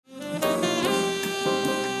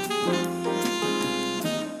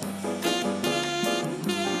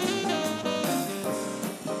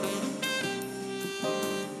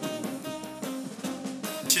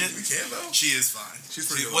She is fine. She's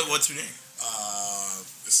pretty good. What's her name?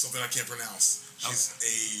 It's something I can't pronounce. She's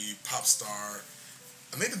a pop star.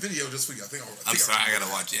 I made the video this week. I'm sorry. I gotta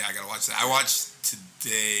watch. Yeah, I gotta watch that. I watched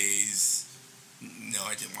today's. No,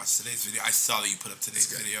 I didn't watch today's video. I saw that you put up today's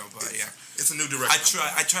video, but yeah, it's a new direction.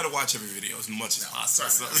 I try to watch every video as much as possible.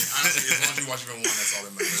 Sorry, honestly, as long as you watch even one, that's all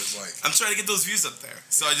that matters. Like, I'm trying to get those views up there,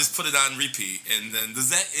 so I just put it on repeat. And then does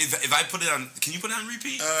that if I put it on? Can you put it on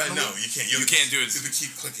repeat? No, you can't. You can't do it. You have to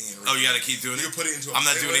keep clicking and. Oh, you gotta keep doing it. You can put it into. I'm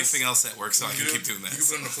not doing anything else at work, so I can keep doing that. You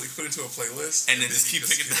can put it into a playlist, and then just keep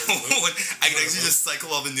picking that one. I can actually just cycle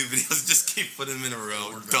all the new videos, just keep putting them in a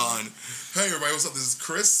row. We're done. Hey everybody, what's up? This is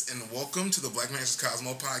Chris, and welcome to the Black Mansions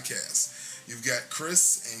Cosmo podcast. You've got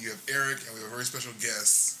Chris, and you have Eric, and we have a very special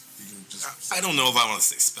guest. You can just. I don't know if I want to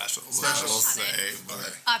say special. Special. I will say,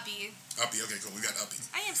 but Uppy. Uppy. Okay, cool. We got Uppy.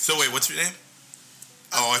 I am. So wait, what's your name?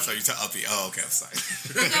 Oh, I thought you said Uppy. Oh, okay, I'm sorry.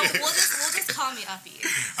 No, we'll just call me Uppy.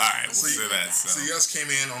 All right, we'll do that. So you guys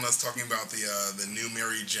came in on us talking about the new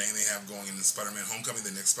Mary Jane they have going in the Spider-Man Homecoming,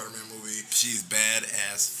 the next Spider-Man movie. She's bad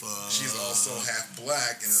as fuck. She's also half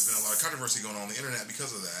black, and there's been a lot of controversy going on the internet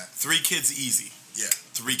because of that. 3 kids easy. Yeah.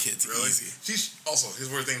 3 kids easy. She's also,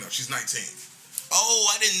 here's weird thing though, she's 19.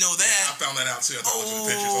 Oh, I didn't know that. Yeah, I found that out too. I thought I looked at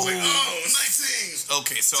the pictures. I was like, oh, 19.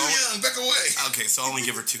 Okay, so too young, back away. Okay, so I'll only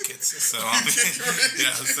give her 2 kids. So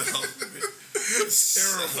yeah, so terrible. It's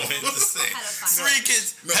 3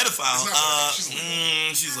 kids. No, pedophile.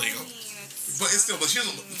 She's legal. But it's still, but she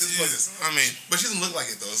doesn't look like this. I mean, but she doesn't look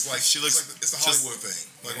like it though. It's like she looks. It's the Hollywood thing.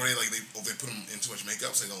 Like where they put them in too much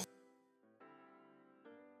makeup, so they don't.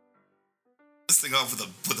 This thing off with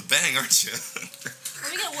a bang, aren't you? Let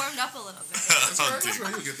me get warmed up a little bit. That's right.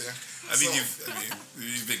 You'll get there. I mean,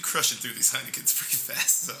 you've been crushing through these Heinekens pretty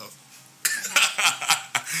fast, so.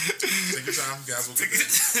 Take your time, guys. We'll get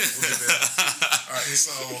there. All right,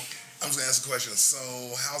 so I'm just gonna ask a question. So,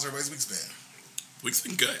 how's everybody's week's been? Week's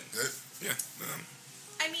been good. Good. Yeah.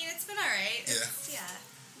 I mean, it's been alright. Yeah.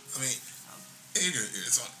 I mean,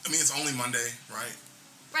 it's only Monday, right?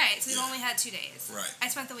 Right. So we've only had 2 days. Right. I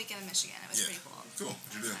spent the weekend in Michigan. It was pretty cool. Cool.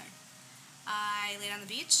 What'd you do? I laid on the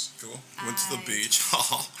beach. Cool. Went to the beach.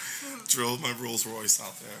 Oh, drove my Rolls Royce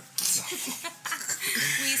out there.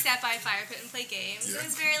 We sat by a fire pit and played games. Yeah. It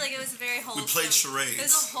was very wholesome. We played charades. It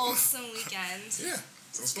was a wholesome weekend. Yeah.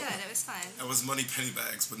 It was good. It was fun. It was money penny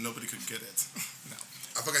bags, but nobody could get it. No.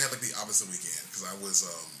 I think I had like the opposite weekend because I was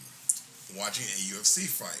watching a UFC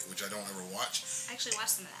fight, which I don't ever watch. I actually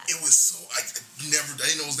watched some of that. It was so I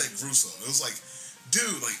didn't know it was that gruesome. It was like,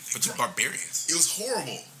 dude, like bunch of barbarians. It was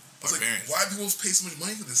horrible. I was like, why do people pay so much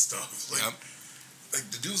money for this stuff? Like, like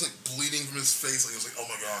the dude was like bleeding from his face. Like it was like, oh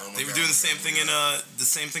my god. They were doing the same thing in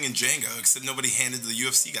Django, except nobody handed the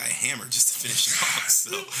UFC guy a hammer just to finish it off.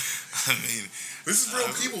 So, I mean, this is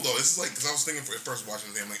real people though. This is like because I was thinking at first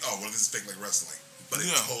watching the thing, I'm like, oh, well, this is fake like wrestling. But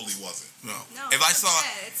it totally wasn't. No, if I saw,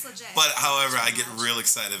 it's legit. But however, I get real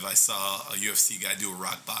excited if I saw a UFC guy do a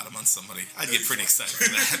rock bottom on somebody. I'd get pretty excited for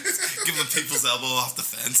that. Give him people's elbow off the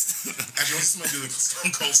fence. Actually, I want somebody do the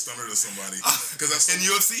Stone Cold Stunner to somebody. Because that's in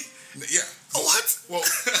UFC. Yeah. Oh, what? Well,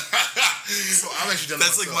 so I've actually done.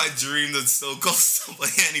 That's like my dream to Stone Cold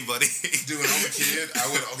like anybody. Dude, when I was a kid,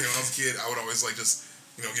 I would always like just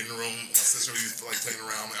get in the room. My sister used to like playing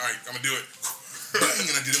around. I'm like, all right, I'm gonna do it. Bang,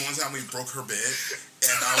 and I did it one time. We broke her bed,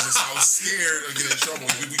 and I was scared of getting in trouble.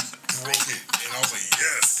 We broke it, and I was like,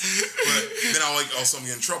 yes. But then I was like, oh, so I'm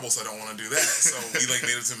getting in trouble, so I don't want to do that. So we like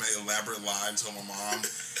made it to an elaborate lie and told my mom,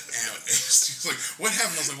 and she's like, what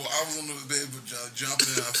happened? I was like, well, I was on the bed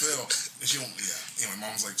jumping and I fell, and she won't. Yeah. Anyway,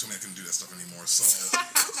 mom's like, told me I couldn't do that stuff anymore, so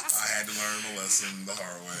I had to learn the lesson the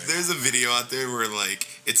hard way. There's a video out there where like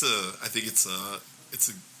I think it's a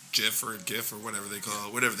GIF or a GIF or whatever they call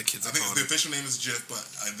it, whatever the kids are calling it. The official name is GIF, but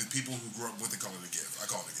the people who grew up with it call it a GIF.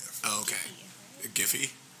 I call it a GIF. Oh, okay.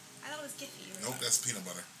 Giphy? I thought it was Giphy. Nope, that's peanut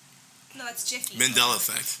butter. No, that's Jiffy. Mandela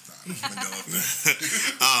effect. Mandela effect.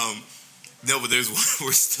 No, but there's one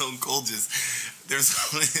where Stone Cold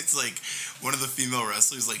it's like one of the female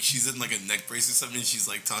wrestlers, like she's in like a neck brace or something, and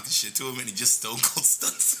she's like talking shit to him, and he just Stone Cold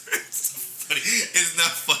stunts her. It's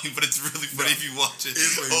not funny, but it's really funny if you watch it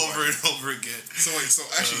over and over again. So wait, so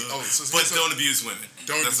actually, but don't abuse women.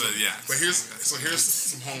 Yeah. But here's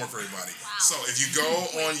some homework for everybody. Wow. So if you go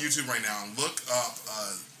on YouTube right now and look up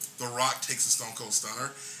The Rock takes a Stone Cold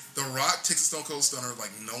Stunner. The Rock takes a Stone Cold Stunner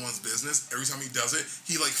like no one's business. Every time he does it,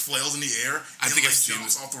 he like flails in the air and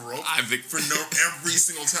jumps off the rope every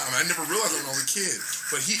single time. I never realized it when I was a kid,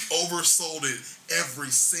 but he oversold it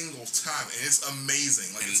every single time, and it's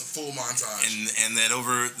amazing. Like, it's a full montage. And that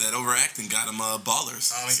overacting got him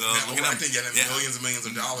ballers. So look at him. Getting millions and millions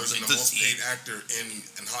of dollars, and the most paid actor in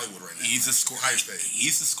Hollywood right now. He's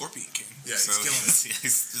He's the Scorpion King. Yeah, he's killing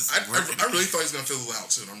it. I really thought he was gonna fizzle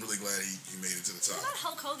out too, and I'm really glad he made it to the top. What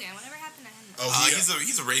about Hulk Hogan? Whatever happened to him? Oh,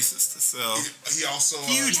 he's a racist. So he also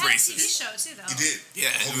huge he had racist. a TV show too, though. He did.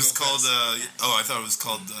 Yeah, it was called. I thought it was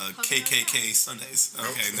called KKK Sundays.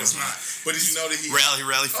 Nope, Okay, it's not. But did you know that he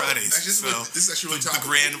Rally Fridays? Actually, this is actually really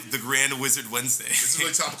topical. The Grand Wizard Wednesday. This is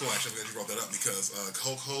really topical. Actually, I'm glad you brought that up because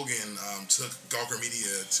Hulk Hogan took Gawker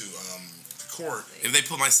Media to court. If they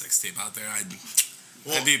put my sex tape out there, I'd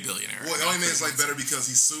be a billionaire. Well, the only thing is better because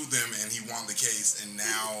he sued them and he won the case, and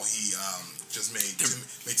now he just made $2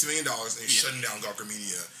 million and he's shutting down Gawker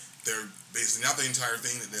Media. They're basically not the entire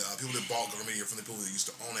thing. The people that bought Gawker Media from the people that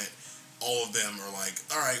used to own it, all of them are like,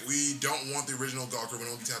 all right, we don't want the original Gawker, we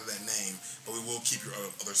don't want to be tied to that name, but we will keep your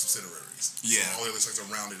other subsidiaries. Yeah. So all the other sites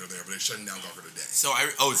around it are there, but they're shutting down Gawker today. So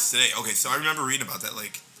it's today. Okay, so I remember reading about that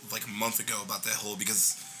like a month ago about that whole,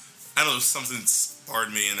 because I don't know, something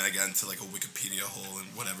sparred me and I got into like a Wikipedia hole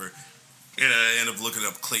and whatever. And I ended up looking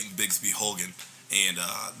up Clayton Bigsby Hogan. And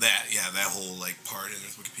that whole like part in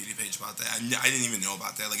his Wikipedia page about that, I didn't even know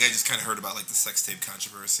about that. Like I just kind of heard about like the sex tape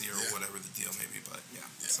controversy or whatever the deal may be. But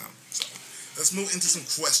so let's move into some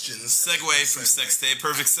questions. Segue from sex tape,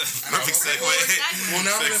 perfect segue. Well,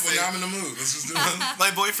 now I'm in the mood. Let's just do it.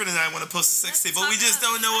 My boyfriend and I want to post a sex tape, but we just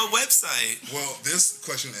don't know what website. Well, this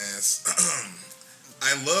question asks,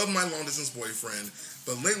 I love my long distance boyfriend,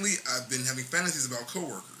 but lately I've been having fantasies about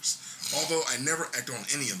coworkers, although I never act on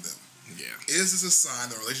any of them. Yeah. Is this a sign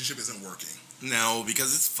the relationship isn't working? No,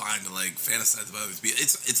 because it's fine to like fantasize about others.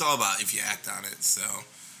 It's all about if you act on it. So,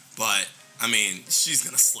 but I mean, she's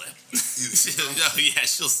gonna slip.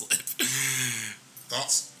 She'll slip.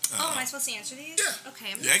 Thoughts? Am I supposed to answer these? Yeah.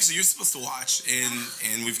 Okay. Actually, you're supposed to watch,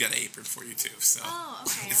 and we've got an apron for you too. So. Oh,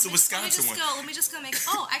 okay. It's the Wisconsin one. Let me just go make.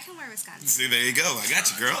 Oh, I can wear Wisconsin. See, there you go. I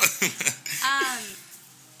got you, girl.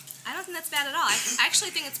 I don't think that's bad at all. I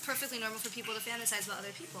actually think it's perfectly normal for people to fantasize about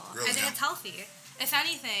other people. Really? I think it's healthy. If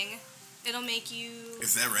anything, it'll make you...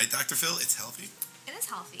 Is that right, Dr. Phil? It's healthy? It is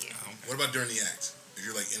healthy. Oh, okay. What about during the act? If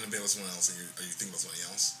you're like in the bed with someone else and are you thinking about somebody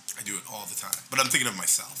else? I do it all the time. But I'm thinking of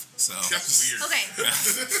myself. So That's weird. Okay.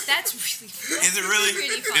 That's really fun. Is it really?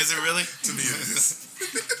 Is it really? To be honest.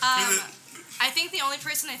 I think the only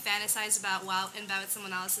person I fantasize about while in bed with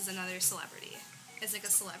someone else is another celebrity. It's like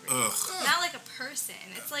a celebrity. Ugh. Not like a person.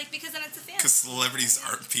 It's like, because then it's a fantasy. Because celebrities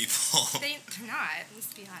aren't people. They're not.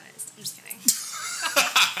 Let's be honest. I'm just kidding.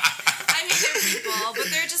 I mean, they're people, but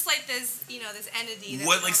they're just like this, this entity.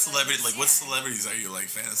 What like celebrity? Like what celebrities are you like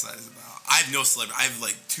fantasizing about? I have no celebrity. I have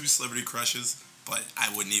like 2 celebrity crushes, but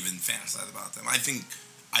I wouldn't even fantasize about them. I think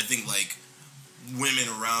like women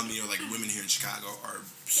around me or like women here in Chicago are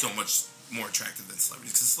so much more attractive than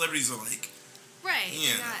celebrities, because celebrities are like. Right.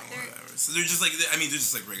 Whatever. So they're just like, they're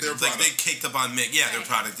just like regular. They're like they caked up on Mick. Yeah, their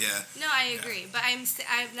product. Yeah. No, I agree, but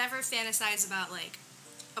I've never fantasized about like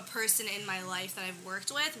a person in my life that I've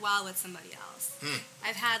worked with while with somebody else.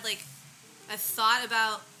 I've had like a thought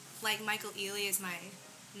about like Michael Ealy is my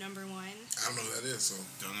number one. I don't know who that is, so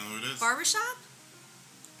Don't know who it is. Barbershop?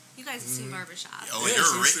 You guys have seen Barbershop. Oh, Yeah,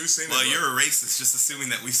 you're a racist just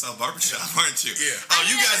assuming that we saw Barbershop, aren't you? Yeah. Oh,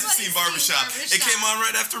 you guys have seen Barbershop. It came on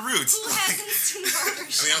right after Roots. Who hasn't seen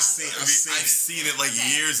Barbershop? I mean, I've seen it like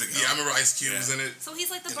years ago. Yeah, I remember Ice Cube was in it. So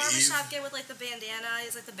he's like the And barbershop kid with like the bandana.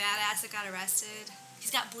 He's like the badass that got arrested.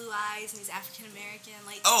 He's got blue eyes and he's African American.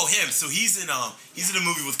 Like him. So he's in a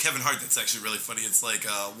movie with Kevin Hart that's actually really funny. It's like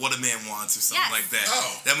What a Man Wants or something like that.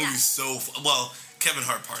 Oh. That movie's so well. Kevin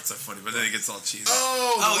Hart parts are funny, but then it gets all cheesy. The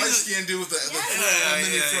light skin dude with the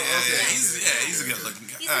He's a good looking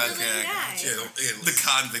guy. He's a good looking guy. Yeah, The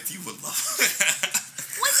convict you would love.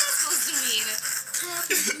 What's that supposed to mean?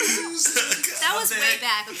 That was way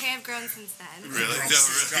back, okay? I've grown since then. Really?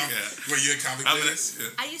 Were you a convict days?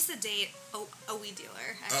 I used to date a weed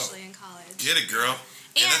dealer, actually, in college. Get it, girl.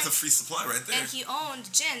 And that's a free supply right there. And he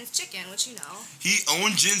owned Jin's Chicken, which you know. He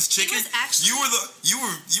owned Jin's Chicken? He was actually...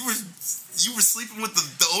 You were sleeping with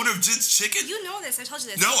the owner of Jin's Chicken? You know this. I told you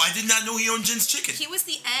this. No, I did not know he owned Jin's Chicken. He was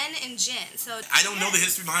the N in Jin. So I don't know the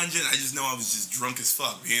history behind Jin. I just know I was just drunk as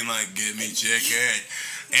fuck, being like, "Give me chicken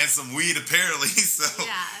and some weed," apparently. So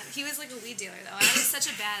yeah, he was like a weed dealer though. I was such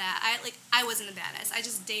a badass. I wasn't a badass. I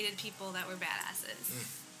just dated people that were badasses.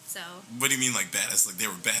 So. What do you mean like badass? Like they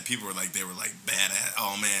were bad people, or like they were like badass?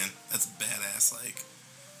 Oh man, that's badass. Like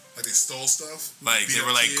they stole stuff. Like they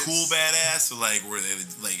were like kids. Cool badass, or like were they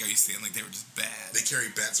like? Are you saying like they were just bad? They carry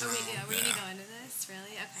bats around. We're gonna go into this.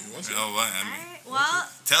 really? Okay. You want to? Oh, what? I mean, Alright, well,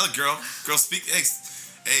 tell it, girl. Girl, speak.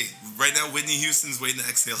 Hey, right now, Whitney Houston's Waiting to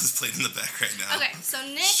Exhale is played in the back right now. okay, so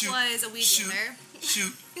Nick Shoot, was a weed shoot. dealer.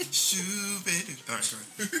 Shoot, baby. All right,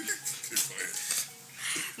 go ahead.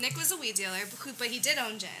 Nick was a weed dealer, but he did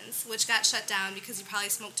own gins, which got shut down because he probably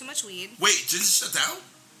smoked too much weed. Wait, Gin's shut down?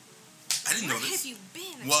 I didn't know Where this. have you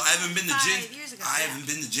been? Well, I haven't been to 5 Gin. years ago. I yeah. haven't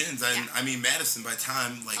been to Gin's. Yeah. I mean, Madison, by the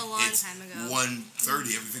time, like, A long it's time ago.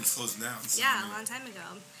 1:30, everything's closed down. So, Yeah, a long time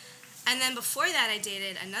ago. And then before that, I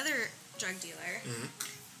dated another drug dealer. Mhm.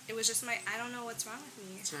 It was just I don't know what's wrong with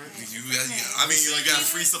me. That's all right. Like, I mean, you got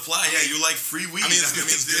free supply. Yeah, you like free weed. I mean, it's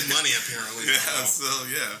good money, apparently. Yeah, so,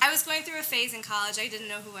 yeah. I was going through a phase in college. I didn't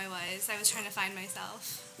know who I was. I was trying to find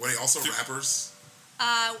myself. Were they also rappers?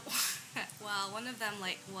 Well, one of them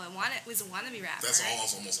was a wannabe rapper. That's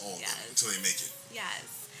almost all of them, Yes. until they make it. Yes.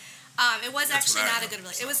 It was That's actually what I not a know. good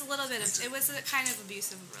relationship. It was a little bit of. It was a kind of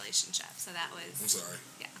abusive relationship. So that I'm was. sorry.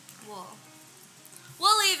 Yeah.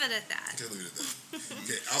 We'll leave it at that. Okay, leave it at that.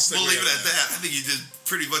 Okay, I'll segue We'll leave it out at of that. I think you just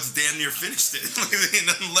pretty much damn near finished it. Like, there ain't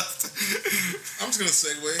nothing left. I'm just gonna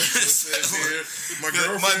segue. Here. My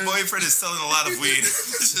My girlfriend. boyfriend is selling a lot of weed.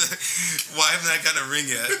 Why haven't I got a ring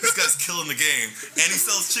yet? This guy's killing the game. And he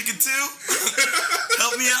sells chicken too?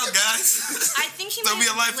 Help me out, guys. I think he Throw might me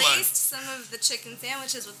a have lifeline. laced some of the chicken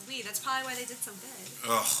sandwiches with weed. That's probably why they did so good.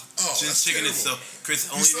 Oh, that's Gin's chicken is so... terrible. Chris,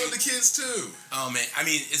 You only... sell the kids too. Oh, man. I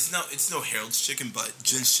mean, it's no Harold's chicken, but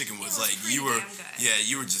Gin's chicken was was like... pretty You were... damn good. Yeah,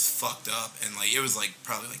 you were just fucked up. And, like, it was, like,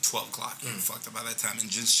 probably, like, 12 o'clock. You were fucked up by that time. And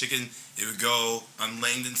Gin's chicken, it would go on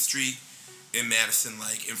Langdon Street in Madison,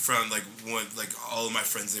 like, in front, like, one... Like, all of my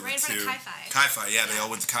friends, they Right in went front to... of Ki-Fi. Ki-Fi, yeah, they all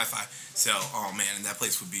went to Ki-Fi. So, oh, man, and that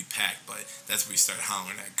place would be packed. But that's where you started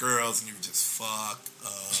hollering at girls, and you were just fucked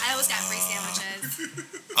up. I always got free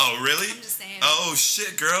sandwiches. Oh, really? I'm just saying. Oh,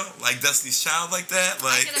 shit, girl. Like Destiny's Child like that? I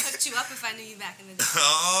Like... could have hooked you up if I knew you back in the day.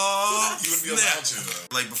 Oh, You wouldn't be allowed snap.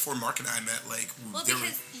 to though. Like before Mark and I met, like Well, there were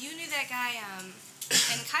because you knew that guy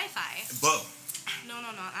in Ki-Fi. Bo. No,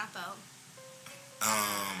 not Bo.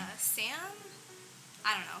 Sam?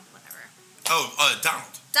 I don't know. Whatever. Donald.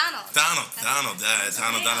 Donald. Donald. That's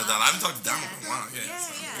Donald. okay. I haven't talked to Donald in a while. Yeah,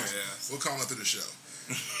 Yeah. yeah. We'll call him after the show.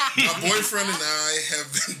 My boyfriend and I have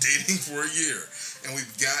been dating for a year, and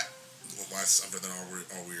we've got. Well, why is something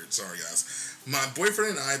all weird? Sorry, guys. My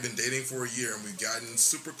boyfriend and I have been dating for a year, and we've gotten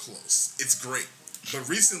super close. It's great, but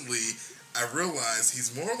recently I realized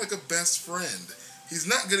he's more like a best friend. He's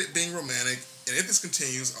not good at being romantic, and if this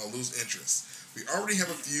continues, I'll lose interest. We already have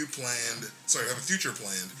a future planned,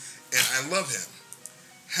 and I love him.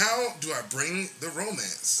 How do I bring the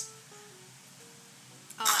romance?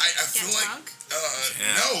 I feel get like drunk?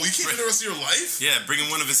 no, you can't do the rest of your life. Yeah, bringing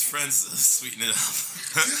one of his friends to sweeten it up.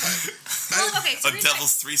 Well, okay, so A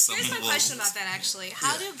devil's threesome. here's my will- question about that, actually.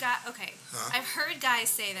 How do guys... Okay, Huh? I've heard guys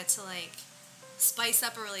say that to, like, spice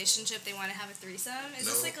up a relationship, they want to have a threesome. Is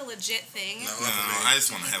this, No. like, a legit thing? No, No, I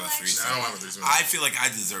just want to have a No, threesome. I don't have a threesome. I feel like I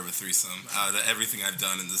deserve a threesome out of everything I've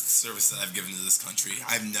done and the service that I've given to this country.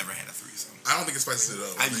 I've never had a threesome. I don't think it spices it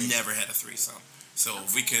up. I've never had a threesome. So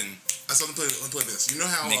if we can So let me play this. You know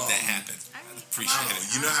how make that happen, I mean, I'd appreciate I don't it.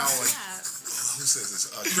 know. You know how like Yeah. who says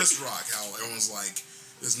this? Chris Rock. How everyone's like,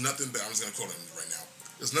 there's nothing better. I'm just gonna quote him right now.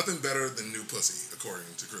 There's nothing better than new pussy,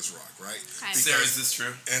 according to Chris Rock, right? Kind of. Sarah, is this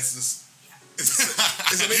true? And it's this. It's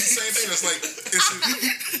the same thing. It's like it's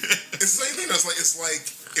the same thing. It's like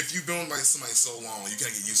if you've been with like somebody so long, you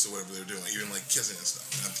kind of get used to whatever they're doing, even like kissing and stuff.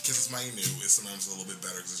 And if the kiss is mighty new, it's sometimes a little bit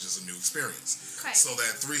better because it's just a new experience. Okay. So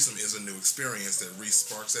that threesome is a new experience that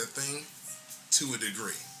re-sparks that thing to a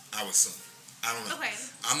degree. I would assume. I don't know. Okay.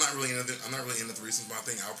 I'm not really into threesomes. My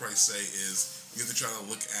thing I'll probably say is you have to try to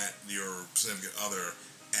look at your significant other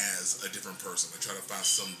as a different person. Like try to find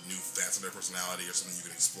some new facet of their personality or something you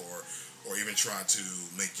can explore, or even try to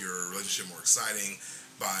make your relationship more exciting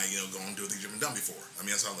by going and doing things you haven't done before. I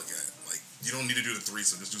mean that's how I look at it. Like you don't need to do the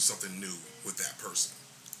threesome. Just do something new with that person.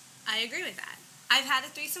 I agree with that. I've had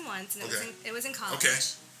a threesome once, and it was in college. Okay.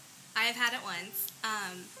 I have had it once,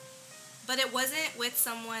 but it wasn't with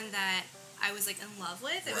someone that I was like in love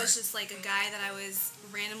with. It was Right. just like a guy that I was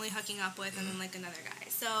randomly hooking up with, and then like another guy.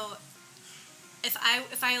 So if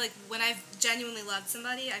I like when I've genuinely loved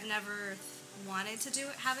somebody, I've never wanted to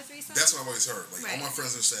have a threesome. That's what I've always heard. Like Right. all my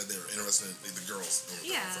friends have said they're interested in the girls or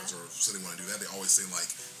Yeah. friends or said they want to do that. They always say like,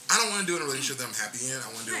 I don't want to do it in a relationship that I'm happy in. I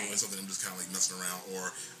want to do it Right. with something I'm just kind of like messing around,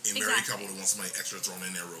 or a married Exactly. couple that wants somebody extra thrown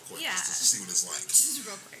in there real quick Yeah. just to see what it's like. Just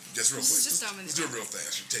real quick. Just real Just- quick. just throw 'em in Let's the do it real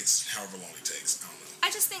fast. It takes however long it takes. I don't know. I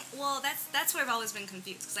just think, well, that's where I've always been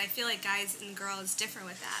confused, because I feel like guys and girls differ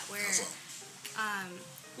with that. Where, That's all.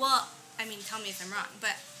 well, I mean, tell me if I'm wrong,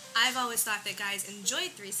 but I've always thought that guys enjoy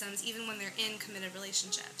threesomes even when they're in committed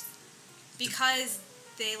relationships because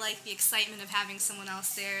they like the excitement of having someone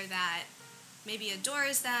else there that maybe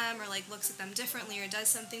adores them or like looks at them differently or does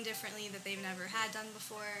something differently that they've never had done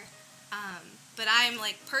before. But I'm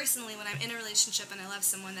like, personally, when I'm in a relationship and I love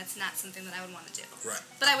someone, that's not something that I would want to do. Right.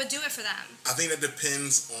 But I would do it for them. I think that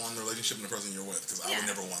depends on the relationship and the person you're with, because I Yeah. would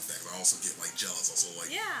never want that. 'Cause I also get like jealous. Also, like,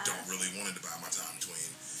 Yeah. don't really want to divide my time between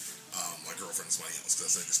my girlfriend and somebody else,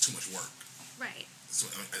 because it's too much work. Right.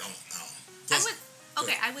 I don't. I would.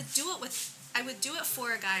 Okay, I would do it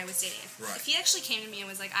for a guy I was dating. Right. If he actually came to me and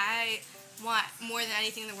was like, I want more than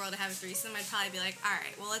anything in the world to have a threesome, I'd probably be like, all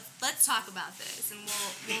right, well let's talk about this and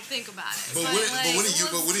we'll think about it.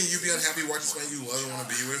 But wouldn't you be unhappy watching somebody you love and want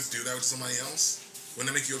to be with do that with somebody else? Wouldn't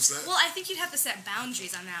that make you upset? Well, I think you'd have to set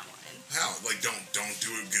boundaries on that one. How? Like, don't do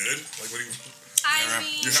it good? Like, what do you? I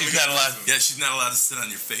mean, She's not allowed. Yeah, she's not allowed to sit on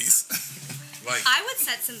your face. Like, I would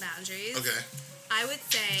set some boundaries. okay. I would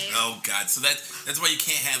say. Oh God! So that's why you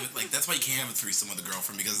can't have it. Like that's why you can't have a threesome with a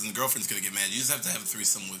girlfriend because then the girlfriend's gonna get mad. You just have to have a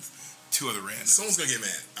threesome with two other randoms. Someone's gonna get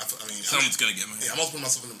mad. Someone's gonna get mad. Yeah, I'm also putting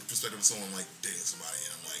myself in the perspective of someone like dating somebody,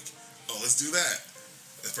 and I'm like, oh, let's do that.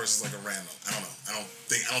 That person's like a random. I don't know. I don't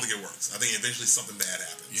think it works. I think eventually something bad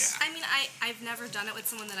happens. Yeah. I mean, I've never done it with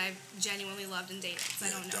someone that I've genuinely loved and dated, so I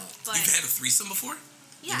don't know. But You've had a threesome before?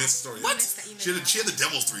 yeah, You missed the story. I missed that. You missed She had the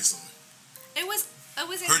devil's threesome. It was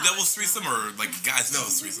in Her college, devil's threesome or like a guy's No,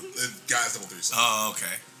 devil's threesome? the guy's double threesome. Oh,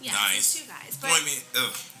 okay. Yeah, Nice. it was 2 guys, but Point me.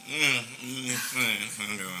 Ugh.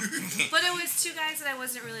 but it was 2 guys that I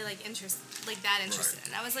wasn't really like interested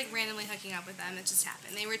in. I was like randomly hooking up with them. It just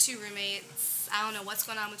happened. They were 2 roommates. I don't know what's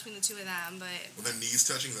going on between the 2 of them, but With their knees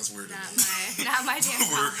touching, that's weird. not my damn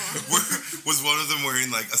problem. Was one of them wearing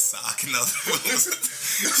like a sock and the other one was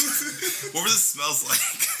what were the smells like?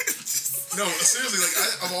 No, seriously,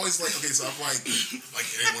 like I've always like so I've like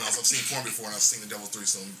anyone else, I've seen porn before and I've seen the devil's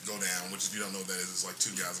threesome go down, which if you don't know what that is, it's like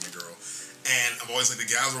 2 guys and a girl. And I'm always like the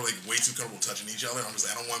guys were like way too comfortable touching each other. I'm just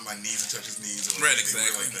like, I don't want my knees to touch his knees or Right, anything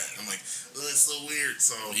exactly. weird like that. I'm like, oh, it's so weird.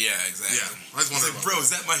 So Yeah, exactly. yeah, I just He's wonder like, about bro, is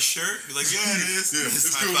that my shirt? You're like, yeah, it is. Yeah, Just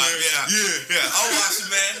it's high cool, five. man. Yeah, I'll wash it,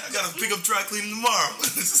 man. I gotta pick up dry cleaning tomorrow.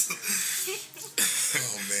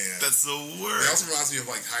 Oh man, That's the it worst. also reminds me of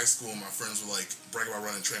like high school. My friends were like bragging about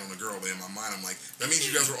running train with a girl, but in my mind, I'm like, that means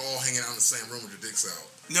you guys were all hanging out in the same room with your dicks out.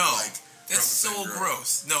 No, Like, that's around so the same girl.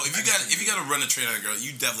 gross. No, if you gotta run a train on a girl,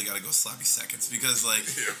 you definitely gotta go sloppy seconds because like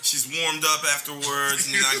Yeah. she's warmed up afterwards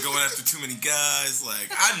and you're not going after too many guys. Like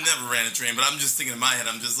I've never ran a train, but I'm just thinking in my head,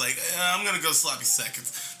 I'm just like, I'm gonna go sloppy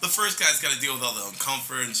seconds. The first guy's gotta deal with all the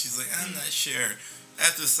uncomfort, and she's like, I'm not sure.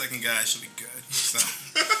 After the second guy, she'll be good. So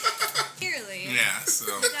Clearly. yeah, so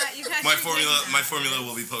You got my your formula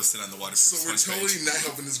will be posted on the Waterproof So we're Sponge totally page. not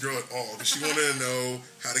helping this girl at all because she wanted to know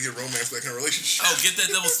how to get romance back in a relationship. Oh, get that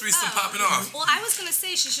devil's threesome Oh. popping off. Well, I was gonna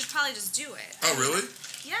say she should probably just do it. Oh, really?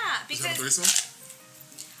 Yeah, Is that a because threesome?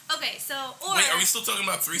 okay, so or Wait, are we still talking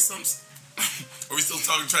about threesomes? Are we still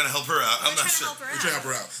trying to help her out? I'm we're not trying to sure. help her We're out. trying to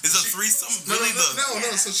help her out. Is a threesome really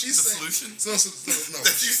No. So she's the saying, solution? No.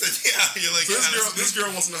 That you said, yeah, you're like, So yeah, this girl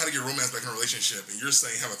wants to know how to get romance back in a relationship, and you're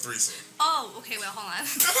saying have a threesome. Oh, okay. Well, hold on.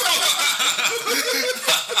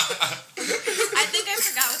 I think I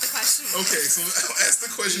forgot what the question was. Okay, so I'll ask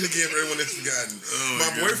the question again for everyone that's forgotten. My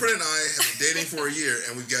boyfriend and I have been dating for a year,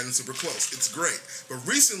 and we've gotten super close. It's great. But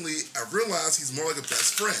recently, I realized he's more like a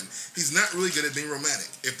best friend. He's not really good at being romantic.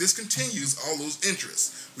 If this continues, I'll lose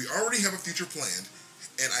interest. We already have a future planned,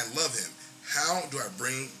 and I love him. How do I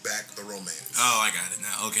bring back the romance? Oh, I got it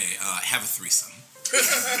now. Okay, have a threesome.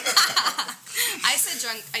 I said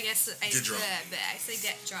drunk. I guess Get drunk. I said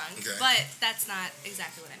get drunk, Okay. but that's not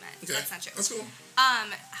exactly what I meant. Okay, That's not true. That's cool.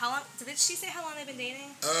 How long? Did she say how long they've been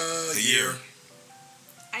dating? A year.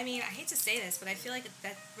 I mean, I hate to say this, but I feel like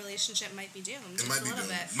that relationship might be doomed. It just might a be little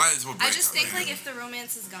doomed. bit. Might as well break I just up, think right? like if the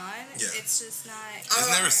romance is gone, Yeah. it's just not. Isn't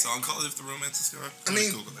there a song called "If the Romance Is Gone"? I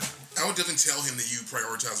mean- Google that. I would definitely tell him that you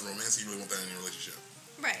prioritize romance. You really want that in your relationship.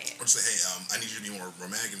 Right. Or just say, hey, I need you to be more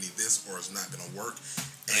romantic. I need this, or it's not going to work.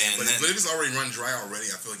 And But then- if it's already run dry already,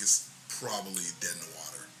 I feel like it's probably dead in the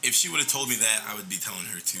water. If she would have told me that, I would be telling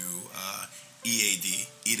her to EAD,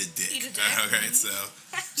 eat a dick. Eat a dick. Okay, so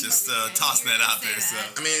just Okay, tossing you're that gonna out say there. So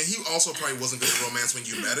that. I mean, he also probably wasn't good at romance when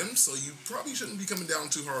you met him, so you probably shouldn't be coming down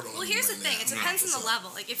too hard on Well, him. here's the right thing. now. It depends on the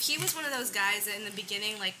level. Like, if he was one of those guys that in the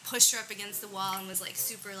beginning, like, pushed her up against the wall and was, like,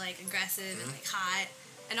 super, like, aggressive and, like, hot,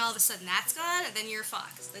 and all of a sudden that's gone, and then you're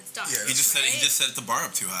fucked. It's done. Yeah, He just set the bar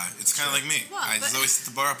up too high. It's kind of like me. Well, I but- just always set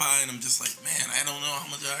the bar up high, and I'm just like, man, I don't know how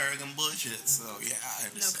much higher I can bullshit. So yeah, I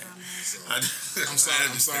No understand. comment. So, I I'm sorry.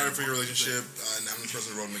 I'm sorry for your relationship. And I'm the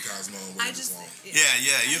person who wrote in the Cosmo. I Waited this just long.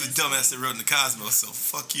 Yeah, you're the dumbass that wrote in the Cosmos, so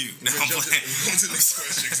fuck you. No, I'm We're playing. going to the next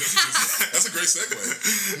question. 'Cause that's a great segue.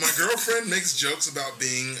 My girlfriend makes jokes about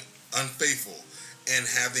being unfaithful and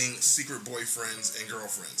having secret boyfriends and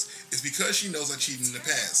girlfriends. It's because she knows I cheated in the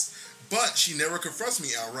past. But she never confronts me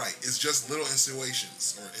outright. It's just little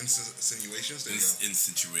insinuations. Or insinuations? There you go.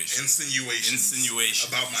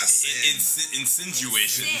 Insinuations. About my sin.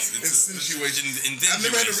 Insinuations. Insinuations. I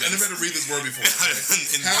never had to read this word before.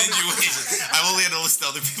 Insinuations. I've only had to listen to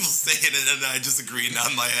other people say it, and then I just agree and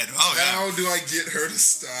nod my head. Oh, yeah. How do I get her to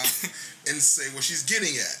stop and say what she's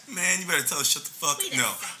getting at? Man, you better tell her shut the fuck. Wait a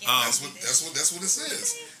No. second. That's what it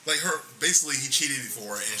says. Like basically he cheated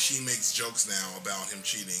before, and she makes jokes now about him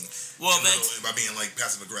cheating. Well, by being like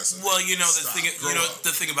passive aggressive. Well, the Stop. thing, Grow up. the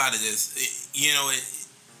thing about it is,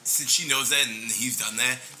 since she knows that and he's done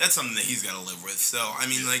that, that's something that he's got to live with. So, I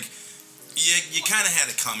mean, like, you kind of had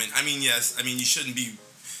to comment. I mean, yes, I mean, you shouldn't be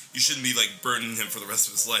like burdening him for the rest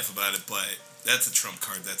of his life about it, but that's a trump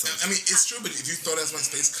card. That's I mean, it's true, but if you throw that in my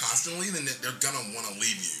face constantly, then they're gonna want to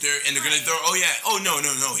leave you. they're gonna throw. Oh yeah. Oh no.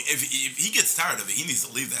 If he gets tired of it, he needs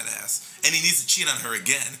to leave that ass, and he needs to cheat on her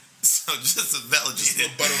again. So just to validate Just it.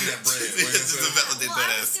 put butter on that bread. Just to validate Well,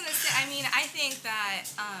 that I was ass. gonna say. I mean, I think that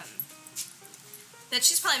that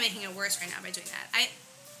she's probably making it worse right now by doing that.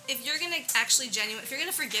 If you're gonna if you're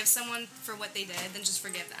gonna forgive someone for what they did, then just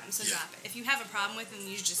forgive them. So drop it. If you have a problem with them,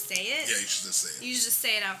 you just say it. Yeah, you should just say it. You just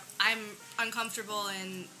say it out. I'm uncomfortable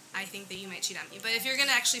and I think that you might cheat on me. But if you're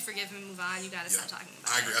gonna actually forgive him and move on, you gotta stop talking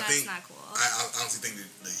about I agree. it. I That's think not cool. I honestly think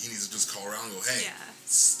that he needs to just call around and go, hey, Yeah.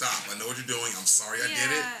 stop. I know what you're doing. I'm sorry I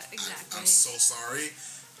did it. Exactly. I'm so sorry.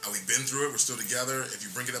 We've been through it. We're still together. If you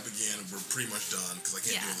bring it up again, we're pretty much done because I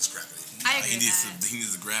can't deal with this crap anymore. I agree He with that.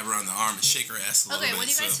 needs to grab her on the arm and shake her ass a little Okay, bit. what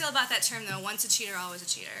do you guys feel about that term though? Once a cheater, always a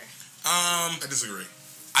cheater. I disagree.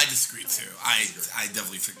 I disagree too. I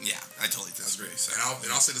definitely think. Yeah, I totally disagree. So. And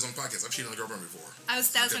I'll say this on the podcast. I've cheated on a girlfriend before. That was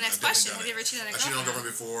my next question. Have you ever cheated on a I cheated on a girlfriend?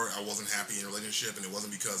 girlfriend before. I wasn't happy in a relationship, and it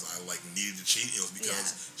wasn't because I needed to cheat. It was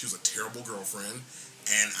because she was a terrible girlfriend,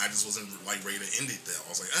 and I just wasn't ready to end it. Though I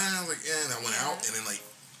was like, and I went out, and then the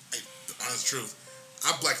honest truth,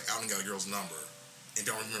 I blacked out and got a girl's number, and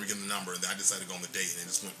don't remember getting the number. And then I decided to go on the date, and it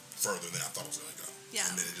just went further than I thought it was going to go. Yeah.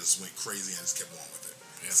 And then it just went crazy, and I just kept going with it.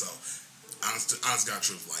 Yeah. So. Honest God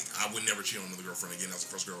truth, I would never cheat on another girlfriend again. That's the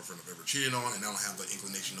first girlfriend I've ever cheated on, and I don't have the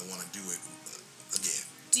inclination to want to do it again.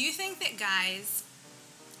 Do you think that guys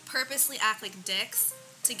purposely act like dicks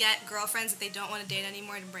to get girlfriends that they don't want to date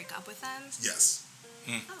anymore to break up with them? Yes.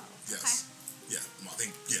 Oh, Yes. Yeah. I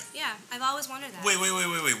think. Yeah. Yeah, I've always wondered that. Wait.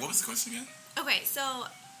 What was the question again? Okay, so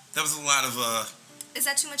That was a lot of. is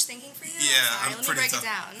that too much thinking for you? Yeah, Sorry, I'm let me pretty break tough. it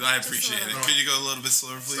down. I Just a appreciate it. little. Could you go a little bit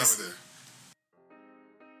slower, please? Stop it there.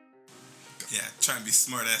 Yeah, trying to be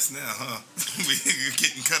smart ass now, huh? We're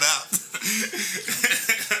getting cut out.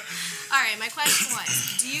 All right, my question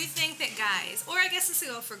was, do you think that guys, or I guess this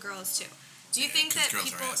will go for girls too, do you think that 'cause girls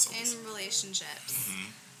are people assholes. in relationships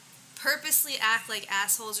purposely act like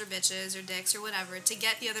assholes or bitches or dicks or whatever to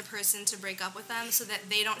get the other person to break up with them so that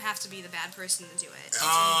they don't have to be the bad person to do it?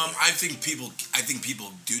 I think people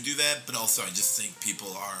do that, but also I just think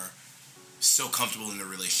people are so comfortable in their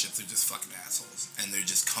relationships, they're just fucking assholes, and they're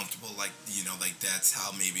just comfortable, that's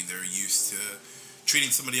how maybe they're used to treating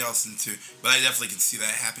somebody else but I definitely can see that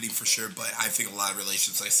happening for sure. But I think a lot of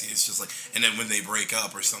relationships I see, it's just and then when they break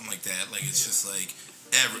up or something like that, it's just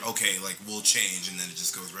we'll change, and then it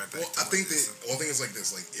just goes right back. Well, I think the thing is like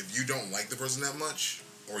this: if you don't like the person that much,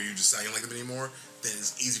 or you decide you don't like them anymore, then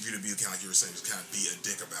it's easy for you to be kind of like you were saying, just kind of be a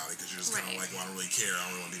dick about it because you're just kind of well, I don't really care. I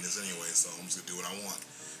don't really want to do this anyway, so I'm just gonna do what I want.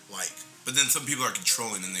 But then some people are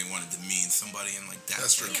controlling and they want to demean somebody, and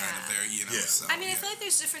that's true. kind of their, Yeah. So, I mean, I feel like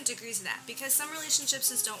there's different degrees of that because some relationships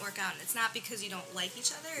just don't work out. And it's not because you don't like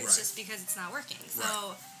each other; it's just because it's not working.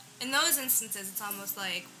 So, in those instances, it's almost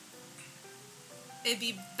like it'd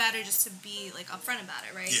be better just to be upfront about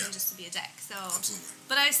it, right? Yeah. Than just to be a dick. So, Absolutely.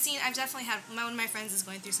 but I've definitely had one of my friends is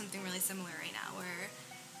going through something really similar right now, where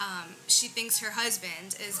she thinks her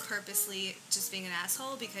husband is purposely just being an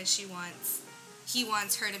asshole because he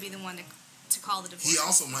wants her to be the one to call the divorce. He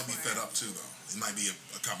also might be fed up too, though. It might be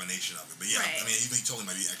a combination of it. But yeah, I mean, he totally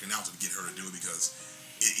might be acting out to get her to do it because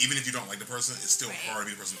even if you don't like the person, it's still hard to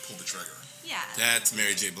be the person to pull the trigger. Yeah. That's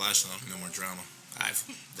Mary J. Blige song, No More Drama. I've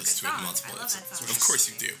listened to it multiple times. Of course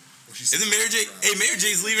you do. Isn't Mary J? Hey, Mary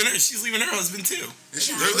J's leaving her. She's leaving her husband too. Is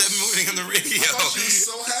she Heard really? that morning on the radio. I thought she was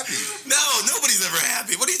so happy. No, nobody's ever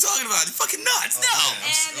happy. What are you talking about? You're fucking nuts. Oh, No.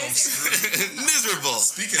 man, And I'm there's Miserable.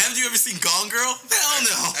 Haven't you ever seen Gone Girl? Hell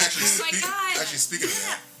no. Actually, Oh my God. speaking of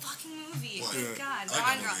that, fucking movie. What? Oh my God, I like Gone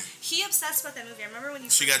that Girl. movie. He obsessed about that movie. I remember when you.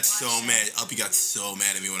 She got first so watched mad. it. Uppy got so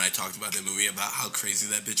mad at me when I talked about that movie about how crazy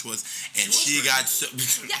that bitch was, and She was she got so.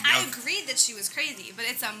 Yeah, I agreed that she was crazy, but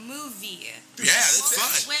it's a movie. Yeah, that's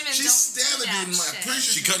Most fine. women she don't stabbed do a that dude in my shit.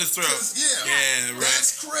 appreciation. She cut his throat. Yeah. Yeah, right.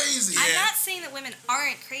 That's crazy. I'm Yeah. not saying that women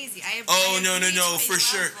aren't crazy. Oh no, agree to a for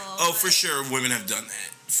sure. level, Oh, for but- sure, women have done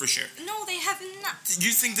that. For sure. No, they have not.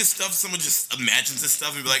 You think this stuff, someone just imagines this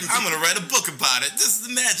stuff and be like, I'm going to write a book about it. This is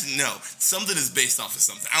imagine. No. Something is based off of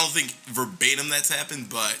something. I don't think verbatim that's happened,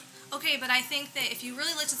 but. Okay, but I think that if you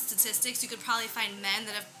really looked at statistics, you could probably find men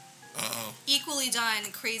that have Uh-oh. equally done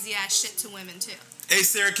crazy ass shit to women too. Hey,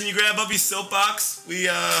 Sarah, can you grab up your soapbox? We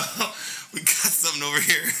got something over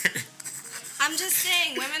here. I'm just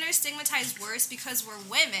saying, women are stigmatized worse because we're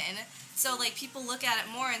women. So, like, people look at it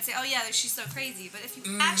more and say, oh, yeah, she's so crazy. But if you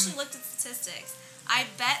actually looked at statistics, I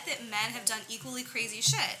bet that men have done equally crazy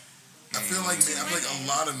shit. I feel like a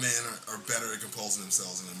lot of men are better at composing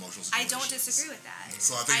themselves in emotional I situations. don't disagree with that.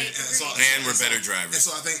 So I think, And we're better drivers. And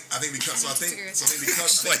so I think because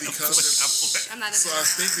I'm not So I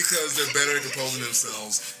think because they're better at composing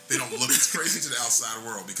themselves, they don't look as crazy to the outside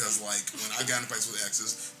world. Because like when I got in fights with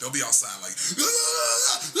exes, they'll be outside like,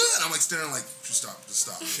 and I'm like staring like, just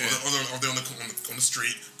stop. Yeah. Or they're on the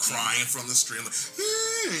street crying from the street, like,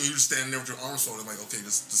 and you're just standing there with your arms folded, like, okay,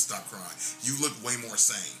 just stop crying. You look way more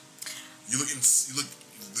sane. You look.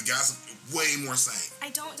 The guys look way more sane.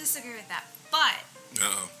 I don't disagree with that. But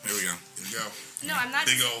Uh-oh. Here we go. There you go. no, I'm not.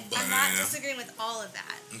 Big old butt. I'm not Yeah. disagreeing with all of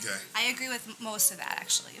that. Okay. I agree with most of that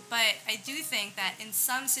actually, but I do think that in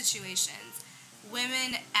some situations,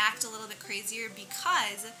 women act a little bit crazier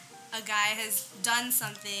because a guy has done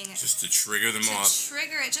something Just to trigger them to off.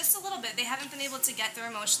 trigger it just a little bit. They haven't been able to get their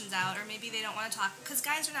emotions out, or maybe they don't want to talk because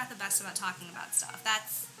guys are not the best about talking about stuff.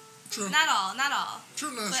 That's True. not all,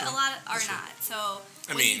 True. No, but true. a lot are That's true. not. So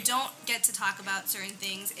I when you mean- don't get to talk about certain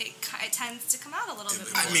things, it tends to come out a little bit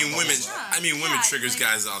more. I mean, women. Yeah. Women Yeah, triggers like-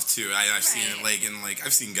 guys off too. I've seen it, Right.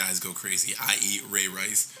 I've seen guys go crazy. I eat Ray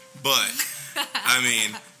Rice, but I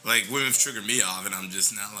mean, like women have triggered me off, and I'm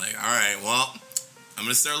just not like, all right, well, I'm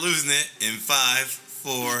gonna start losing it in 5,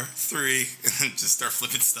 4, 3, and just start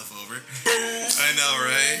flipping stuff over. I know,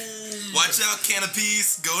 right? Watch out, can of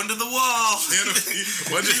peas, go into the wall.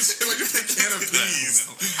 What did you say? What did you say? Can of peas.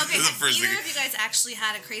 Okay, This is the have first either thing- of you guys actually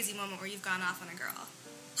had a crazy moment where you've gone off on a girl?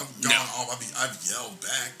 I've gone off. I've yelled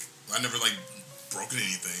back. I never like broken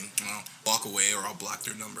anything. Well, walk away or I'll block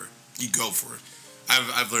their number. You go for it.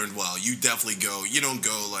 I've learned well. You definitely go. You don't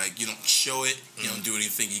go like you don't show it. You don't do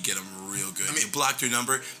anything. You get them real good. I mean- you blocked your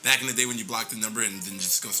number back in the day when you blocked the number and then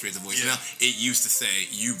just go straight to voicemail. It used to say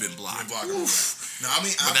you've been blocked. No, I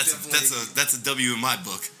mean, But I've that's a W in my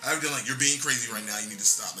book. I've been like, you're being crazy right now. You need to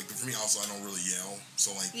stop. Like, but for me, also, I don't really yell.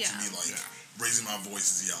 So like, Yeah. to me, like, Yeah. raising my voice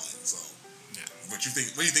is yelling. So, Yeah. what you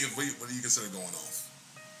think? What do you think? What do you consider going off?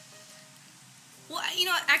 Well, you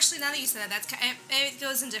know, actually, now that you said that, it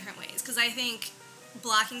goes in different ways. Because I think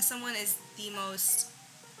blocking someone is the most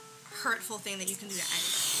hurtful thing that you can do to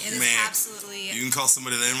anybody. It is Man, absolutely. You can call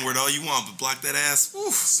somebody the N word all you want, but block that ass.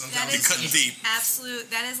 Oof. Sometimes That You're is cutting deep. absolute.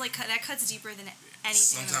 That is like that cuts deeper than anything.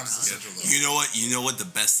 Sometimes it's in the essential. world. Though. You know what the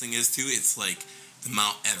best thing is too? It's like the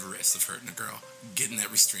Mount Everest of hurting a girl. Getting that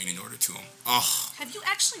restraining order to him. Oh, Have you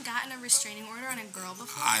actually gotten a restraining order on a girl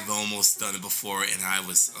before? I've almost done it before, and I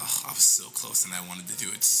was so close, and I wanted to do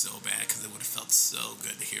it so bad because it would have felt so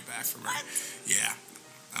good to hear back from her. What? Yeah,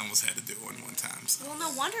 I almost had to do it one time. So. Well, no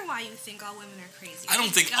wonder why you think all women are crazy. I don't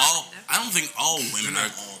think Thank all. God. I don't think all women They're are.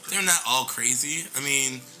 not all crazy. They're not all crazy. I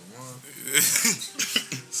mean,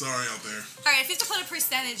 Sorry out there. All right, if you have to put a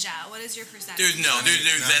percentage out, what is your percentage? there's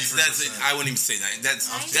that's it. 93%. I wouldn't even say that. That's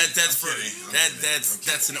for I'm kidding.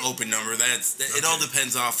 that's an open number. It all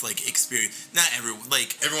depends off like experience. Not everyone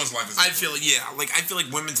like. Everyone's life is. I feel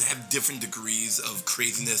like women have different degrees of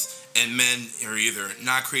craziness, and men are either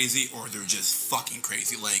not crazy or they're just fucking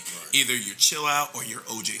crazy. Like either you're chill out or you're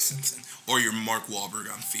O.J. Simpson or you're Mark Wahlberg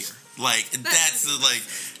on Fear. Like that's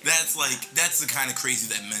the kind of crazy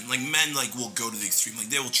that men will go to the extreme. Like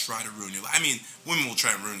they will try to ruin your life. I mean, women will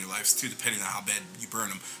try to ruin your lives too, depending on how bad you burn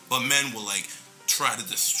them. But men will like try to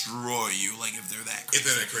destroy you, like if they're that crazy. If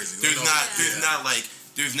they're that crazy.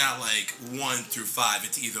 There's not like 1 through 5.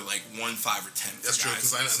 It's either like 1, 5, or 10. That's true.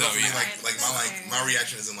 Because my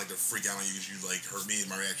reaction isn't like to freak out on you because you like hurt me.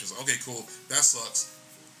 My reaction is okay, cool, that sucks,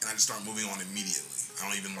 and I just start moving on immediately. I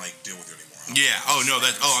don't even like deal with you anymore. Yeah. Oh no.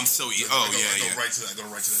 That. Oh, I'm so. I Oh go, yeah. I go Yeah. right to that. I go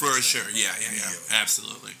right to that. For next sure. thing. Yeah. Yeah. Immediately. Yeah.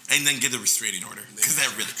 Absolutely. And then get the restraining order because that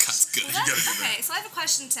really cuts good. Well, gotta do okay, so I have a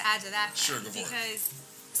question to add to that. Sure, go for it. Because,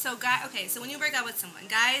 so when you break up with someone,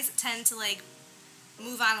 guys tend to like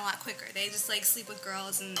move on a lot quicker. They just like sleep with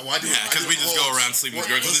girls and. Well, I do, Yeah, because we just go around sleeping with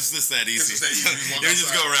girls because it's just that easy. It's just that easy. You walk Yeah, we just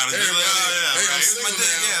go around and Hey, just like, oh yeah, hey, I'm right, here's my single dick.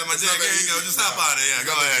 now. Yeah, my It's dick. not that Here you go. easy. Just hop on it. Yeah, It's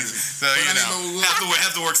go not that ahead. easy. So But you I know, mean,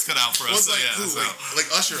 half the work's cut out for Well, us. it's So like, yeah. who, So. like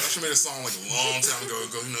Usher made a song like a long time ago.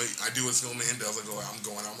 You know, I do what Single Man does. I go, I'm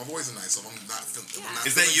going out. My boys are nice, so if I'm not feeling. Yeah.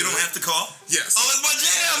 Is that You Don't Have to Call? Yes. Oh, it's my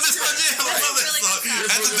jam. That's my jam. I love that Really song. good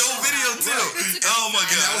song. That's a dope video too. Oh my And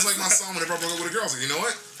god. that was like my song whenever I broke up with a girl. I was like, you know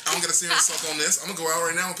what? I don't gotta sit here and suck on this. I'm gonna go out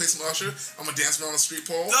right now and play some Usher. I'm gonna dance around the street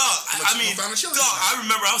pole. Dog, I mean, dog, I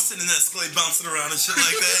remember I was sitting in that Escalade bouncing around and shit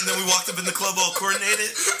like that, and then we walked up in the club all coordinated.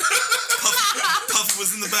 Puffy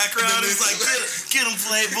was in the background. He was like, get him,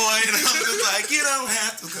 Playboy. And I was just like, you don't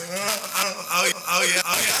have to go. Oh yeah,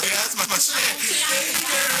 that's my shit.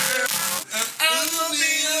 I'ma be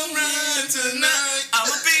alright tonight.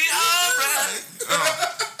 I'ma be alright.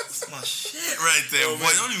 That's my shit right there, boy.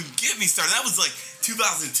 Don't even get me started. That was like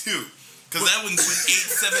 2002. Because that was when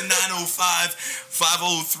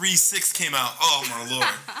 87905-5036 came out. Oh, my Lord.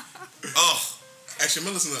 Oh. Actually,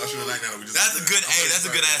 I'm gonna listen to Usher tonight now that we just. That's a good, that's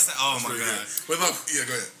a good ass. Oh, my pretty God. good. But look, yeah,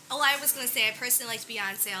 go ahead. Oh, I was gonna say I personally liked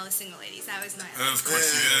Beyonce, All the Single Ladies. That was my. Of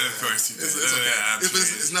course you did. Of course you did. It's okay. Yeah, I'm sure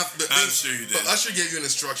It's not. I'm sure you did. But Usher gave you an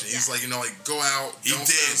instruction. He's like, you know, like go out. He don't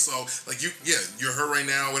did. So like you're her right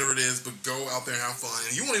now, whatever it is. But go out there and have fun.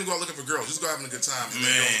 And you won't even go out looking for girls. Just go having a good time. And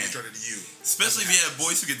then girls will be attracted to you. Especially if you have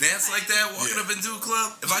boys who can dance like that, walking up into a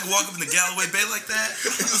club. If I could walk up in the Galloway Bay like that,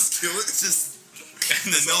 Just kill it. it's just.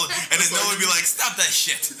 And then Noah would be like, "Stop that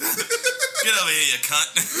shit! Get over here, you cunt!"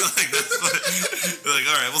 Like that's like,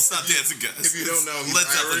 all right, we'll stop dancing, guys. If you don't know, he's Led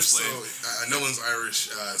Zeppelin Irish. So played. Nolan's Irish.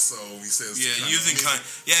 So he says. Yeah, cunt. using cunt.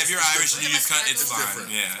 Yeah, if you're Irish and you use cunt, it's It's fine.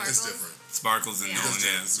 different. Yeah, It's different. Sparkles and Yeah. Nolan.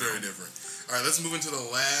 Yeah, It's very different. All right, let's move into the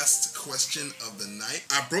last question of the night.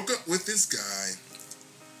 I broke up with this guy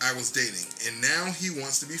I was dating, and now he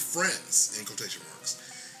wants to be friends, in quotation marks.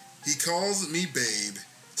 He calls me babe,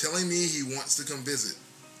 telling me he wants to come visit,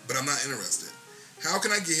 but I'm not interested. How can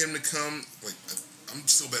I get him to come? Wait, I'm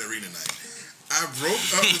so bad at reading tonight. I broke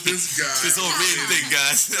up with this guy. This whole reading thing,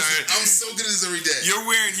 guys. All right. I'm so good at this every day. You're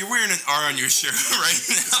wearing an R on your shirt right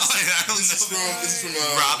now. I don't This is from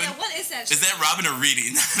Robin. Yeah, what is that? Is that Robin or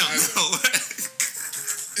reading? I don't know.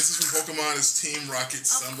 This is from Pokemon. It's Team Rocket Of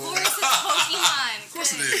symbol. course, it's Pokemon. Of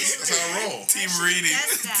course it is. That's how I roll. Team reading.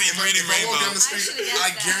 guessed that. Team reading If I walk down rainbow. the street, I should've guessed I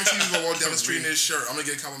that. guarantee you, if I walk down the street in this shirt, I'm gonna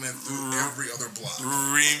get a compliment through every other block.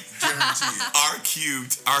 Guarantee it. R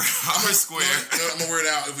cubed. R square. I'm gonna wear it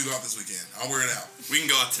out if we go out this weekend. I'll wear it out. We can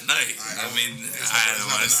go out tonight. I mean, I don't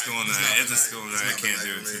want it's to not school the night. night. It's a school It's night. I not the can't night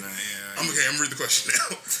do it for me. tonight. Yeah. I'm okay. I'm gonna read the question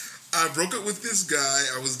now. I broke up with this guy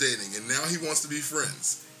I was dating, and now he wants to be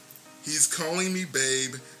friends. He's calling me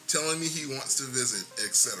babe, telling me he wants to visit,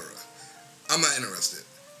 etc. I'm not interested.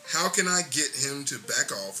 How can I get him to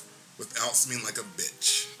back off without seeming like a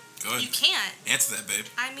bitch? Go You ahead. can't. Answer that, babe.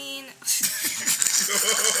 I mean,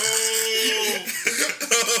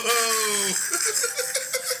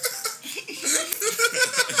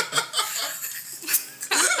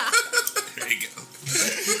 There you go.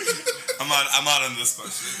 I'm out on this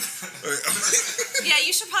question. yeah,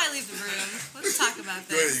 you should probably leave the room. Let's talk about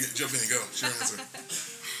Go ahead, this. you jump in and go. Share your answer.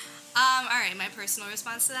 All right, my personal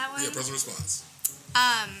response to that one. Yeah, personal response.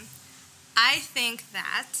 I think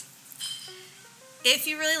that if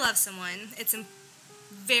you really love someone, it's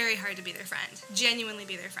very hard to be their friend. Genuinely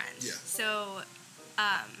be their friend. Yeah. So,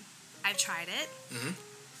 I've tried it. Mhm.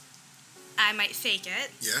 I might fake it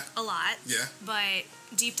Yeah, a lot, yeah. but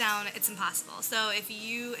deep down, it's impossible. So if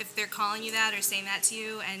they're calling you that or saying that to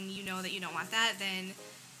you, and you know that you don't want that, then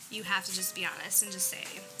you have to just be honest and just say,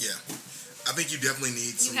 Yeah, I think you definitely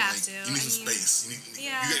need some. have like, to. You need some space.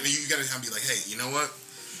 Yeah. You gotta kind of be like, hey, you know what?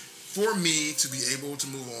 For me to be able to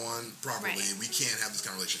move on properly, Right. we can't have this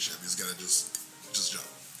kind of relationship. You just gotta just jump.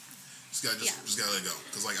 Just gotta let it go.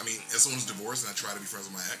 Because like, I mean, if someone's divorced and I try to be friends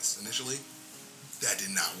with my ex initially, that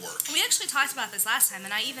did not work. we actually talked about this last time,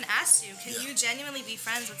 and I even asked you, can Yeah. you genuinely be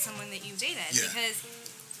friends with someone that you've dated? Yeah. Because,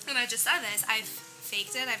 and I just said this, I've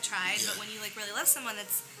faked it, I've tried, Yeah. but when you like really love someone,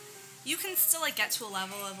 you can still like get to a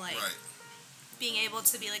level of like Right. being able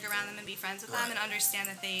to be like around them and be friends with them Right. and understand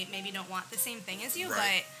that they maybe don't want the same thing as you,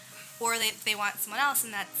 Right. or they want someone else,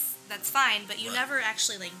 and that's fine. But you Right. never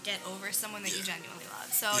actually like get over someone that you Yeah. genuinely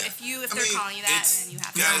love. So Yeah. if I they're mean, calling you that, it's- then you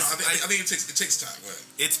have to. No, Guys, I think it takes time. Go ahead.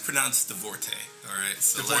 It's pronounced divorte. All right.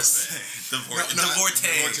 So Divorce. divorte. No, Divorte.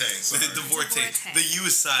 divorte, sorry. Divorte. Divorte. The U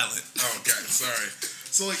is silent. Oh, okay, sorry.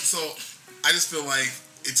 So I just feel like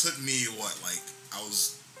it took me I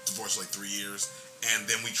was divorced for 3 years, and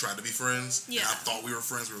then we tried to be friends. Yeah. And I thought we were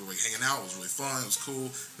friends. We were hanging out. It was really fun. It was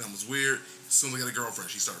cool. Then it was weird. As soon as I got a girlfriend,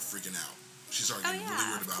 she started freaking out. She started getting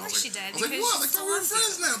really weird about it. Of course she did. I was like, what? I thought we were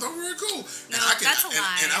friends now. I thought we were cool. No, that's a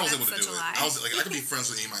lie. And I was able to That's do such it. a lie. I was like, I could be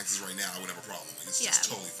friends with any of my exes right now. I wouldn't have a problem. It's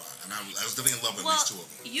just totally fine. And I was definitely in love with at least 2 of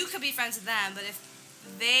them. You could be friends with them, but if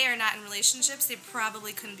they are not in relationships, they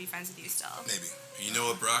probably couldn't be friends with you still. Maybe. You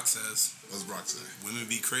know what Brock says? What's Brock say? Women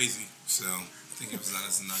be crazy. So I think it was on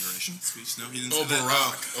his inauguration speech. No, he didn't Oh, say that.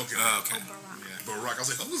 Barack. Okay. Okay. Barack. Yeah, Barack. I was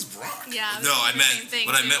like, who's Brock? Yeah. No, I meant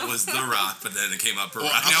what I meant too. was The Rock, but then it came out Barack.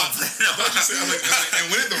 I thought you said, I was like, and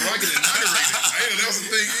when did The Rock get inaugurated? I didn't know that was a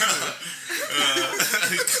thing either.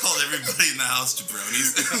 He called everybody in the house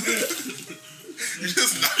jabronis. You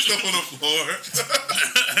just knocked them on the floor.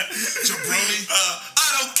 Jabroni. I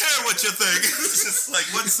don't care what you think. It's just like,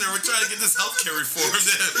 what, sir? We're trying to get this healthcare reformed.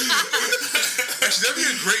 Actually, that'd be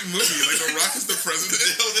a great movie. Like, The Rock is the president.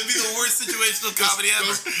 That'd be the worst situational comedy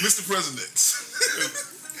ever. Mr. President.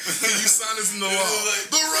 Can you sign this in the law?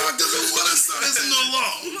 The Rock doesn't want to sign this in the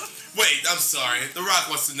law. Wait, I'm sorry. The Rock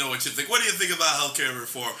wants to know what you think. What do you think about healthcare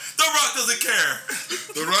reform? The Rock doesn't care.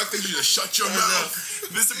 The Rock thinks you just shut your mouth.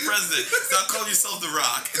 Mr. President, stop calling yourself The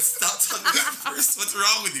Rock and stop talking about first. What's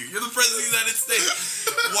wrong with you? You're the President of the United States.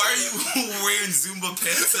 Why are you wearing Zumba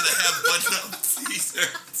pants and a half button-up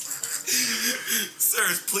t-shirt?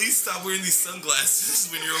 Sirs, please stop wearing these sunglasses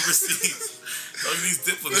when you're overseas. Talking to these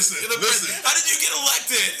diplomats. Listen. How did you get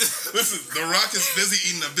elected? Listen, The Rock is busy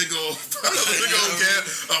eating a big old can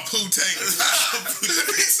of poutine.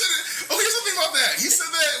 He said it. Oh, here's the thing about that. He said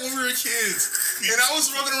that when we were kids. And I was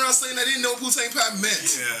walking around saying I didn't know what poutine pie meant.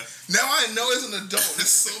 Yeah. Now I know as an adult. It's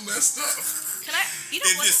so messed up. Can I? You know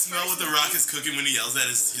If what? you smell what The Rock is cooking when he yells at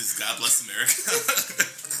his God Bless America.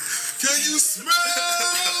 Can you smell?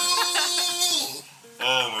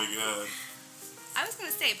 Oh my God. I was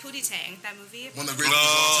gonna say Pootie Tang, that movie. One of the greatest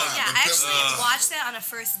movies of all time. Yeah, But I actually definitely- watched that on a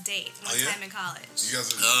first date one yeah? time in college. You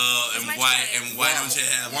guys are... And my why choice. and why don't you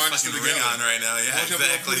have Why a aren't you fucking ring together? on right now? Yeah, Why don't you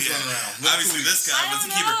have exactly. little cooties Yeah. running around? Little Obviously, cooties. this guy I was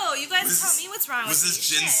don't the keeper. know. You guys Was tell this- me what's wrong Was with this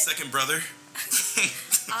you. Jin's Shit. second brother?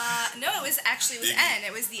 No, it was N.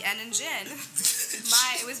 It was the N and Jin.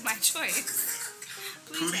 It was my choice.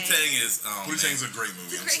 Pootie Tang is Pootie Tang's a great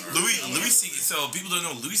movie. I'm Great sorry. Louis C. So people don't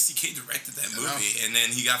know Louis C.K. directed that movie, and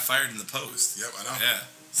then he got fired in the post. Yep, I know. Yeah.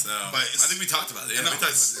 So But I think we talked about it. Yeah, No, we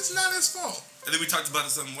talked about it's not his fault. I think we talked about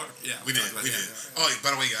it some more. Yeah, We did. talked about We it, did. yeah. Oh,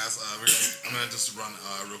 by the way, guys, I'm gonna just run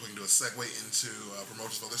real quick and do a segue into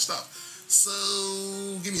promotions of other stuff. So,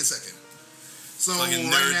 give me a second. So Fucking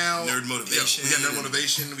right now, Nerd Motivation. we got Nerd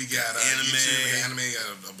Motivation. We got Anime. YouTube, we got anime,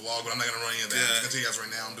 a blog, but I'm not gonna run any of that. Yeah. I'm gonna tell you guys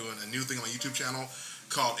right now, I'm doing a new thing on my YouTube channel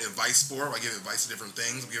called Advice Sport. I give advice to different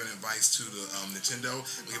things. I'm giving advice to the Nintendo.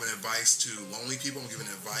 I'm giving advice to lonely people. I'm giving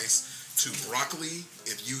advice to broccoli.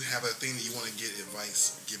 If you have a thing that you want to get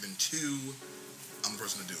advice given to, I'm the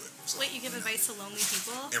person to do it. So, Wait, you give advice to lonely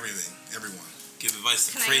people? everything, everyone. Give advice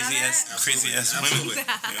to Can I crazy have ass Absolutely. women. Absolutely.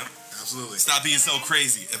 Yeah. Absolutely. Stop being so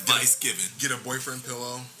crazy. Advice given. Get a boyfriend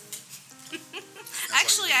pillow.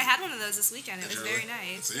 Actually, I had one of those this weekend. It Did was you very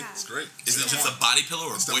really? nice. See, Yeah. it's great. Is it just a body pillow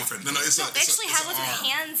or a It's boyfriend? No, it's They actually have ones with arm.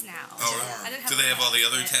 hands now. Oh, arm. I didn't have do they have all the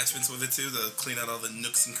other but attachments with it too to clean out all the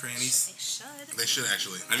nooks and crannies? They should. They should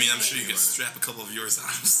actually. I mean, I'm sure you Think could about it. strap a couple of yours on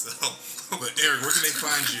them. So. But Eric, where can they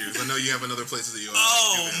find you? 'Cause I know you have another places that you.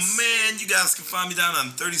 Oh do this. man, you guys can find me down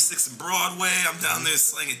on 36 and Broadway. I'm down there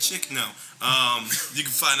slanging chick. No, you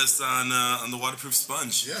can find us on the Waterproof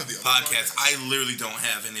Sponge Yeah, the other podcast. podcast. I literally don't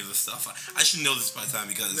have any of the stuff. I should know this by the time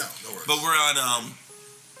because. No worries. But we're on.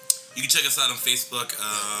 You can check us out on Facebook.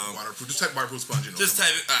 Waterproof. Just type Waterproof Sponge. You know, Just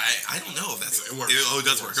type. I don't know if that's. It works. Oh, it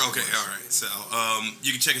does It work. works. Okay, It works. all right. So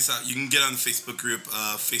you can check us out. You can get on the Facebook group,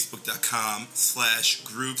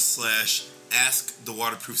 facebook.com/group/Ask the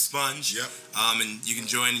Waterproof Sponge. Yep. And you can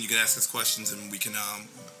join and you can ask us questions and we can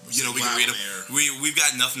we can Live read them. on We've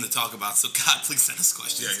got nothing to talk about, so God, please send us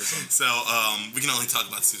questions. Yeah, get some. So we can only talk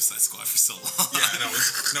about Suicide Squad for so long. Yeah, I know.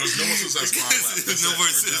 There's no more Suicide Squad left. There's That's no it. more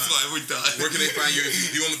We're Suicide done. Squad. We're done. Where can they find you?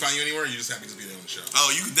 Do you want to find you anywhere? Or are you just happy to be there on the show?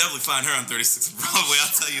 Oh, you can definitely find her on 36 Broadway.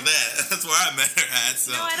 I'll tell you that. That's where I met her at.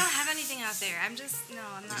 So. No, I don't have anything out there. I'm just I'm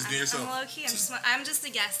not. Just be yourself. I'm low key. I'm just a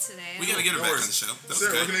guest today. We gotta get her No back worries. on the show. That was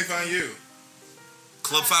Sarah, where good. can they find you?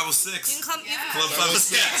 Club You 506. can come. You can Club come. 506.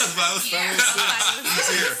 He's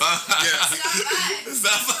here.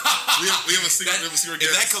 Yeah, we have a secret. We have a secret If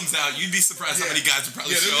guest. that comes out, you'd be surprised how Yeah. many guys would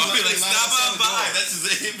probably Yeah, show there's up. Be like, nothing stop outside on the by. door. That's his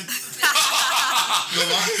name. The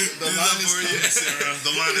line is coming, Sarah.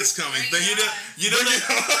 The line is coming. But you know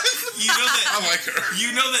that I like her.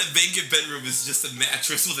 You know that vacant bedroom is just a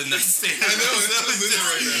mattress with a nightstand. I know. It's in there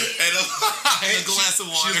right now. And a glass of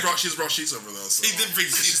water. She's brought sheets over though. So. She did bring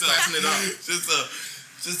sheets. She's classing it up.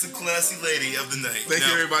 Just a classy lady of the night. Thank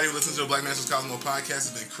you everybody who listens to the Black Masters Cosmo podcast.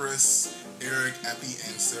 It's been Chris, Eric, Epi,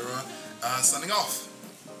 and Sarah signing off.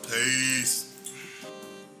 Peace.